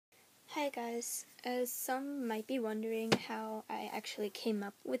Hi guys, as some might be wondering how I actually came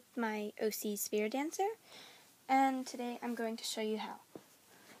up with my OC Spirit Dancer, and today I'm going to show you how.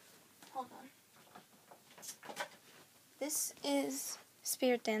 Hold on. This is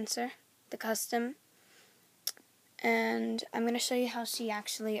Spirit Dancer, the custom, and I'm going to show you how she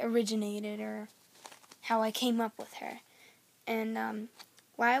actually originated, or how I came up with her. And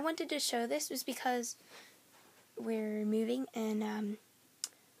why I wanted to show this was because we're moving, and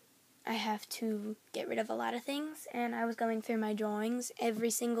I have to get rid of a lot of things, and I was going through my drawings,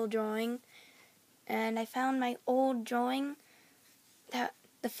 every single drawing, and I found my old drawing, that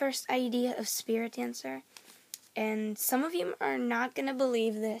the first idea of Spirit Dancer, and some of you are not going to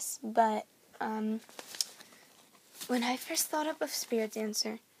believe this, but when I first thought up of Spirit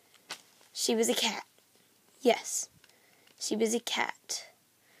Dancer, she was a cat. Yes, she was a cat.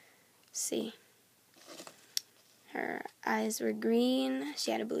 See? Her eyes were green,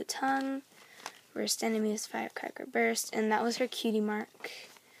 she had a blue tongue, worst enemy was Firecracker Burst, and that was her cutie mark.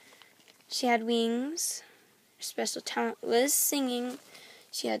 She had wings, her special talent was singing,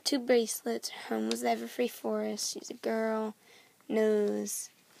 she had 2 bracelets, her home was the Everfree Forest, she's a girl, nose,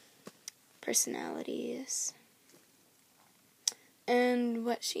 personalities, and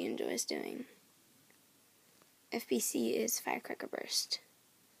what she enjoys doing. FBC is Firecracker Burst.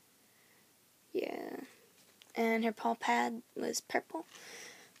 Yeah. And her paw pad was purple.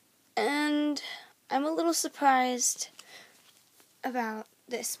 And I'm a little surprised about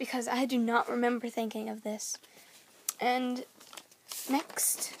this because I do not remember thinking of this. And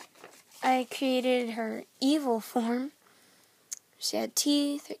next, I created her evil form. She had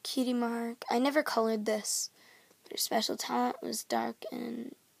teeth, her cutie mark. I never colored this. Her special talent was dark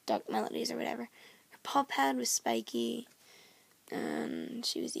melodies or whatever. Her paw pad was spiky, and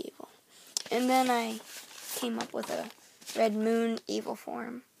she was evil. And then I came up with a red moon evil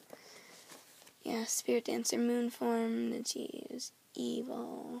form. Yeah, Spirit Dancer moon form, and she was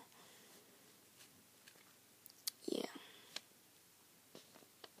evil. Yeah.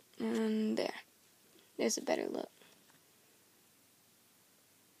 And there's a better look.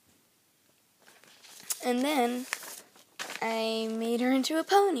 And then I made her into a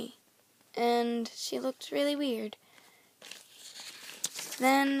pony, and she looked really weird.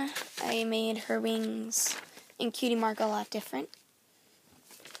 Then I made her wings and cutie mark a lot different.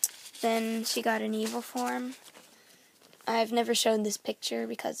 Then she got an evil form. I've never shown this picture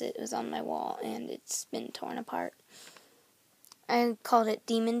because it was on my wall and it's been torn apart. I called it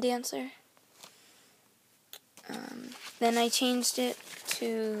Demon Dancer. Then I changed it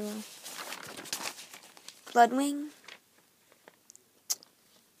to Bloodwing.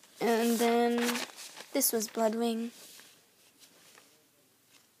 And then this was Bloodwing.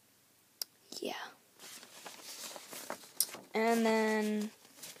 Yeah. And then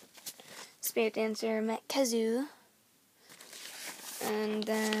Spirit Dancer met Kazoo. And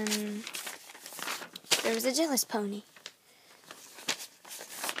then there was a jealous pony.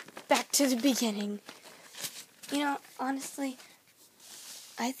 Back to the beginning. You know, honestly,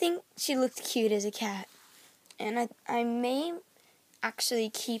 I think she looked cute as a cat. And I may actually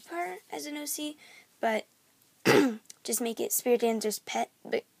keep her as an OC, but just make it Spirit Dancer's pet,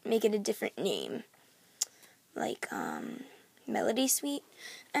 but make it a different name. Like, Melody Sweet.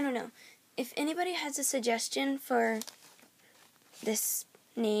 I don't know. If anybody has a suggestion for this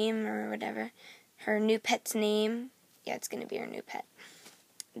name or whatever, her new pet's name, yeah, it's going to be her new pet,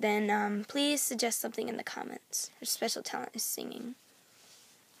 then please suggest something in the comments. Her special talent is singing.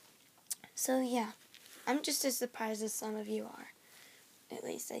 So yeah, I'm just as surprised as some of you are. At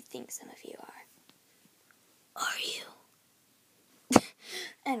least I think some of you are. Are you?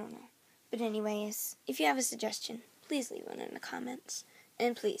 I don't know. But anyways, if you have a suggestion, please leave one in the comments.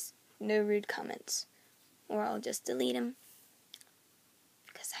 And please, no rude comments, or I'll just delete them.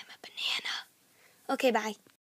 Because I'm a banana. Okay, bye.